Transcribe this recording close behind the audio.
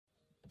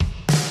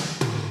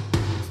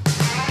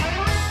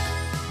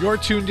You're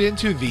tuned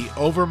into the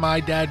Over My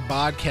Dad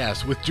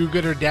podcast with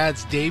Do-Gooder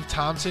Dads Dave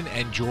Thompson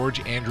and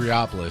George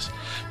Andriopoulos.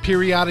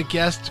 Periodic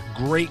guests,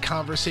 great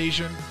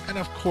conversation, and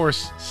of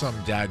course, some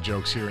dad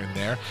jokes here and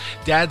there.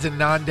 Dads and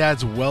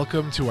non-dads,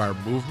 welcome to our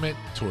movement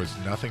towards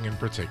nothing in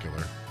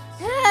particular.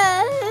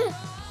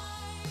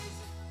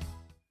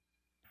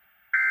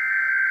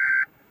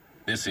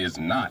 This is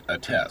not a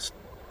test.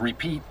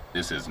 Repeat,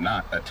 this is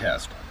not a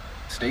test.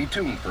 Stay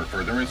tuned for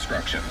further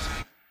instructions.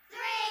 3,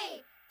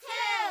 2,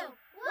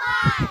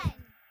 1.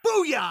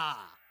 Booyah!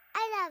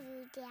 I love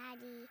you,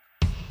 Daddy.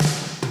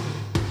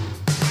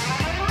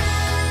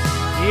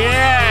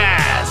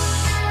 Yes!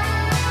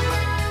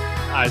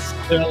 I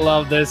still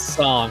love this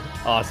song.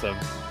 Awesome.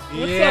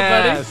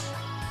 Yes.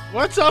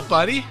 What's up,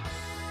 buddy?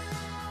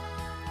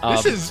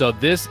 This is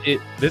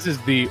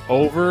the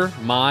Over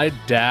My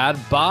Dad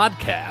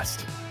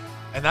podcast.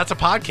 And that's a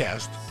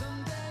podcast.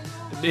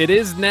 It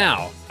is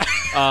now,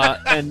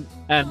 and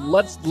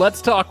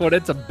let's talk what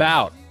it's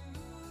about.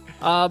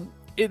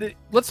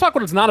 Let's talk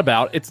what it's not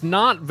about. It's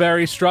not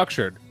very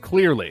structured.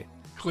 Clearly.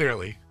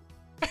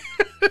 I'm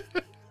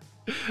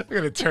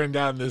going to turn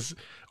down this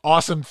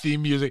awesome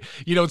theme music.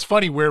 You know, it's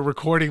funny. We're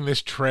recording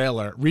this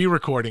trailer,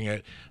 re-recording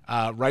it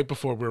right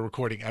before we're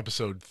recording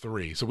episode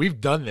 3. So we've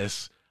done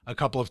this a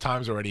couple of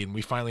times already, and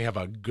we finally have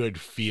a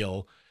good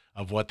feel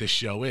of what this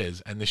show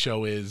is. And the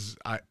show is,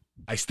 I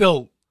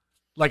still,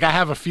 like, I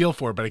have a feel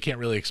for it, but I can't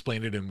really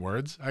explain it in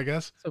words, I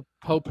guess. It's a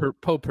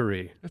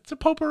potpourri. It's a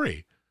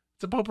potpourri.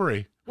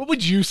 What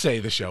would you say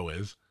the show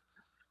is?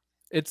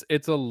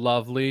 It's a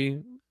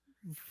lovely,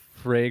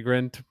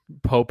 fragrant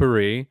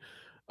potpourri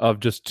of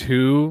just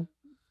two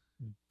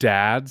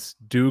dads,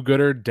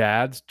 do-gooder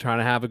dads, trying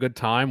to have a good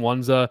time.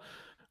 One's a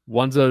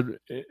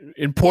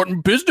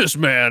important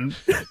businessman,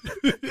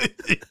 and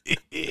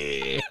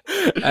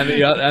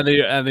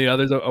the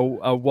other's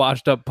a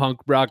washed up punk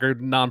rocker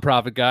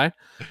nonprofit guy,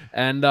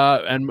 and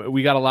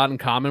we got a lot in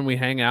common. We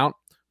hang out,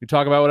 we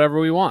talk about whatever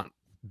we want,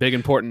 big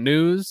important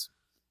news,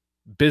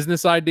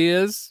 business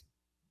ideas.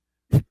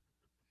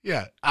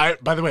 Yeah.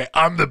 By the way,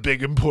 I'm the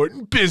big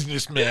important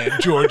businessman,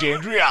 George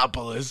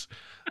Andriopoulos.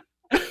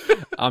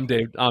 I'm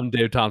Dave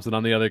Thompson.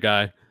 I'm the other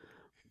guy.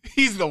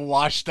 He's the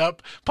washed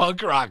up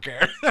punk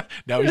rocker.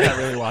 No, he's not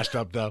really washed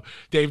up though.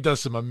 Dave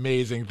does some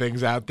amazing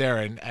things out there,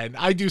 and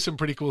I do some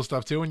pretty cool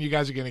stuff too. And you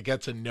guys are going to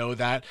get to know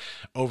that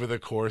over the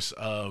course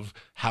of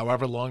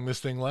however long this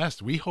thing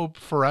lasts. We hope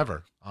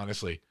forever,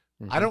 honestly.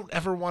 Mm-hmm. I don't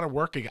ever want to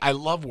work again. I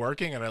love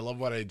working and I love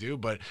what I do,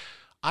 but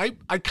I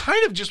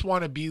kind of just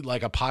want to be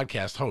like a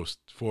podcast host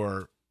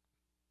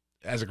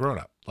as a grown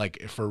up,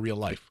 like for real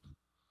life.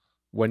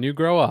 When you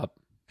grow up,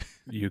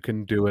 you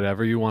can do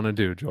whatever you want to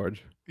do,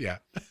 George. Yeah.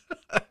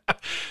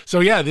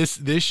 So yeah, this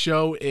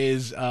show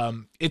is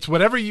it's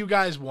whatever you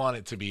guys want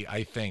it to be,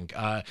 I think.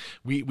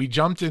 We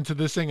jumped into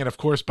this thing, and of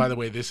course, by the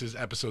way, this is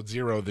episode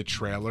 0, the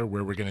trailer,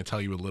 where we're going to tell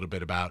you a little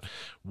bit about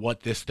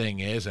what this thing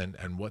is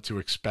and what to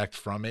expect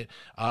from it.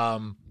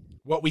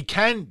 What we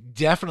can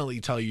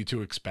definitely tell you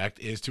to expect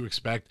is to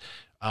expect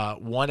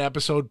one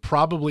episode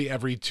probably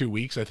every 2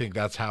 weeks. I think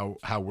that's how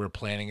we're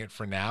planning it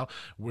for now.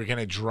 We're going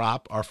to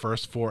drop our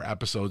first 4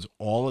 episodes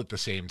all at the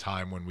same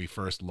time when we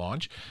first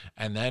launch,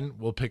 and then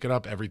we'll pick it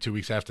up every 2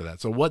 weeks after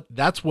that. So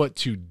that's what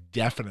to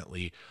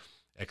definitely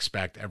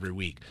expect every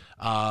week.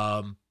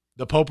 The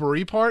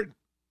potpourri part,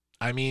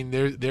 I mean,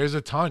 there's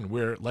a ton.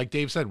 We're, like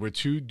Dave said, we're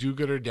two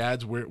do-gooder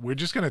dads. We're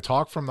just going to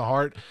talk from the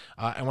heart.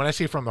 And when I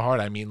say from the heart,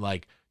 I mean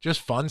like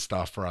just fun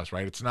stuff for us,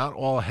 right? It's not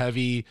all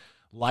heavy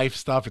life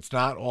stuff. It's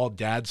not all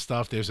dad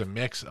stuff. There's a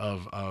mix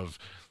of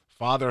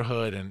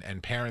fatherhood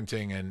and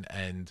parenting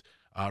and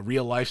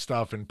real life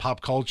stuff and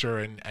pop culture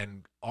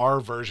and our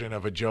version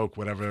of a joke,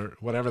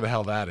 whatever the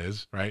hell that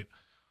is, right?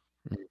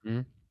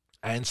 Mm-hmm.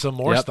 And some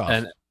more stuff.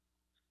 And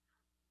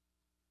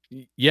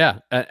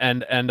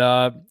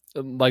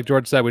like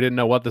George said, we didn't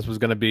know what this was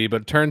going to be,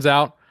 but it turns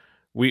out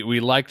we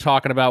like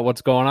talking about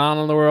what's going on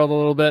in the world a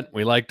little bit.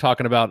 We like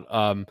talking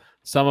about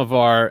some of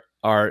our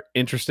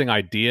interesting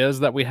ideas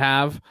that we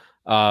have.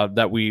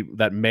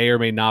 That may or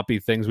may not be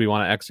things we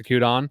want to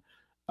execute on.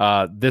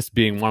 This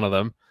being one of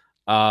them.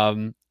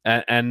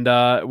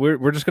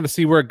 We're just going to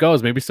see where it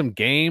goes. Maybe some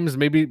games,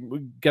 maybe we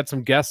get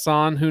some guests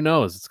on. Who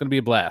knows? It's going to be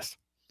a blast.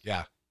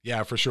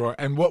 Yeah, for sure.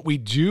 And what we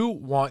do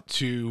want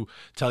to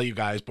tell you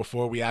guys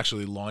before we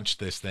actually launch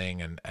this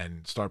thing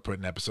and start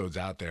putting episodes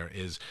out there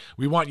is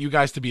we want you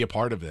guys to be a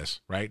part of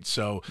this, right?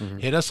 So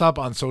hit us up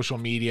on social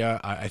media.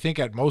 I think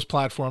at most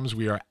platforms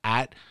we are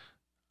at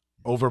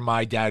Over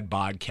My Dad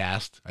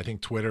Podcast. I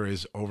think Twitter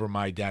is Over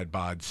My Dad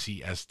Bod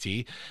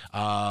CST.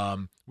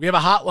 We have a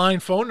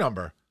hotline phone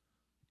number.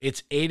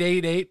 It's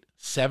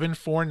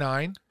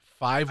 888-749-51.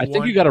 I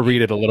think you got to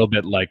read it a little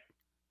bit like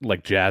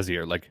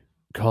jazzier, like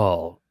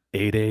call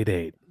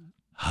 888.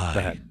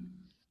 Hi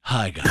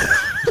guys.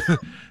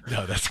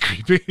 No, that's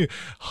creepy.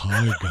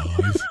 Hi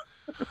guys.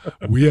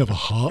 We have a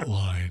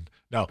hotline.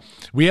 No,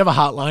 we have a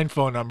hotline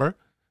phone number.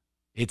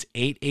 It's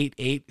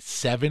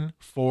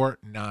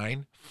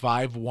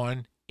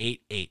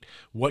 888-749-5188.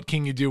 What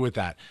can you do with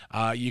that?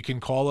 You can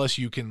call us.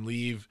 You can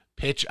leave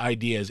pitch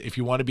ideas. If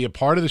you want to be a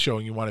part of the show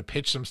and you want to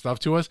pitch some stuff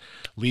to us,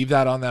 leave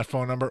that on that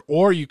phone number,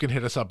 or you can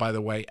hit us up, by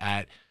the way,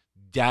 at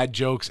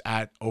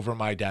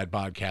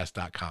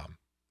dadjokes@overmydadpodcast.com.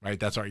 Right,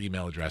 that's our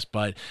email address.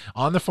 But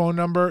on the phone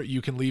number,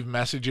 you can leave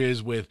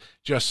messages with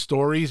just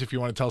stories. If you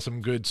want to tell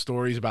some good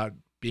stories about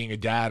being a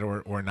dad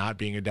or not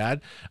being a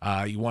dad,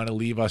 you want to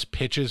leave us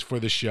pitches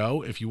for the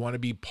show. If you want to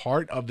be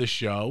part of the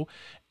show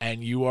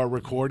and you are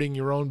recording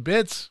your own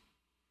bits,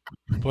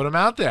 put them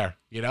out there,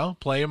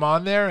 play them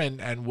on there,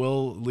 and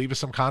we'll leave us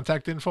some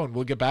contact info and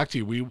we'll get back to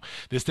you.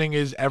 This thing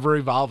is ever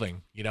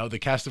evolving. The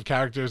cast of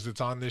characters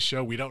that's on this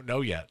show, we don't know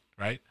yet,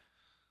 right?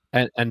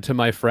 And to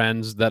my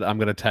friends that I'm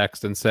going to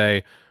text and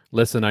say,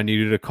 listen, I need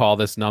you to call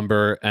this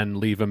number and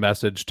leave a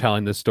message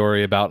telling the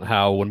story about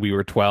how when we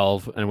were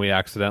 12 and we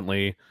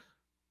accidentally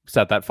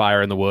set that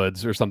fire in the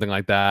woods or something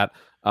like that.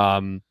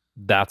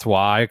 That's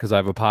why, because I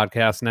have a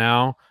podcast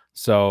now.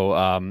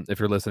 So if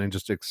you're listening,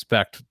 just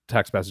expect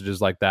text messages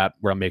like that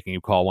where I'm making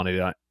you call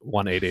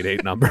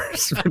 1-888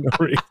 numbers for no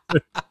reason.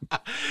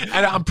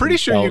 And I'm pretty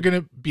sure you're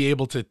going to be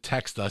able to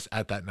text us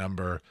at that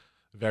number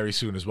very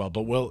soon as well,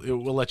 but we'll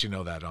let you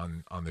know that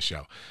on the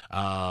show.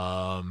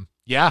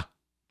 Yeah,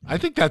 I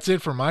think that's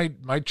it for my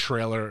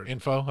trailer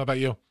info. How about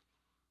you?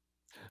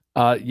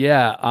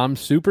 Yeah, I'm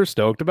super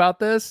stoked about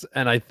this,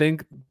 and I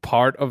think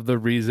part of the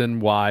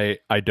reason why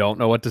I don't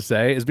know what to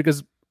say is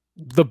because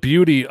the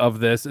beauty of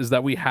this is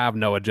that we have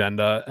no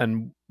agenda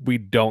and we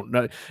don't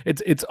know.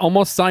 It's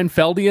almost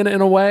Seinfeldian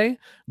in a way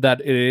that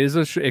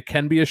it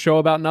can be a show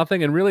about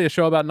nothing, and really a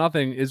show about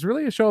nothing is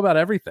really a show about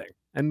everything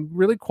and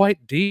really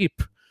quite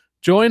deep.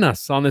 Join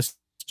us on this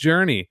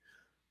journey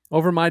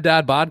over My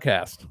Dad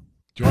Podcast.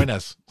 Join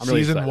us.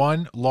 Really Season excited.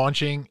 1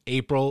 launching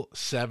April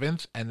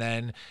 7th, and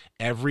then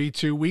every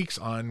 2 weeks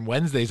on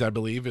Wednesdays, I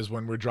believe, is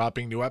when we're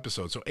dropping new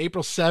episodes. So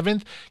April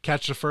 7th,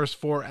 catch the first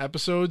 4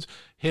 episodes.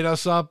 Hit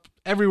us up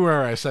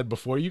everywhere I said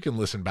before. You can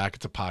listen back.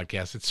 It's a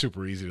podcast. It's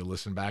super easy to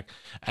listen back.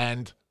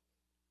 And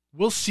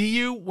we'll see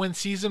you when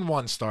Season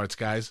 1 starts,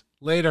 guys.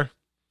 Later.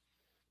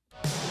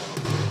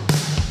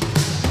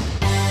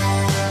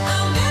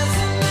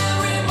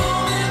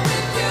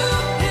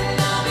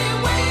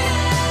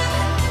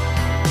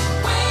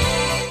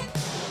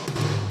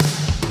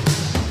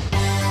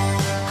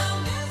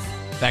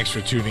 Thanks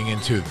for tuning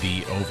into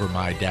the Over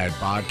My Dad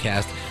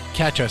podcast.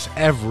 Catch us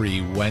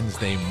every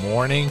Wednesday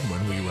morning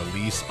when we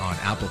release on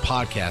Apple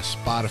Podcasts,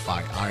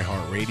 Spotify,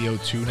 iHeartRadio,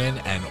 TuneIn,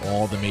 and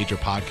all the major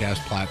podcast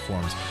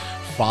platforms.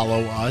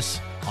 Follow us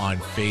on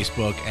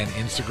Facebook and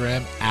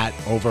Instagram at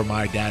Over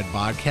My Dad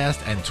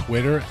Podcast and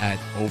Twitter at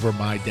Over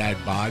My Dad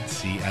Bod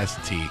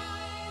CST.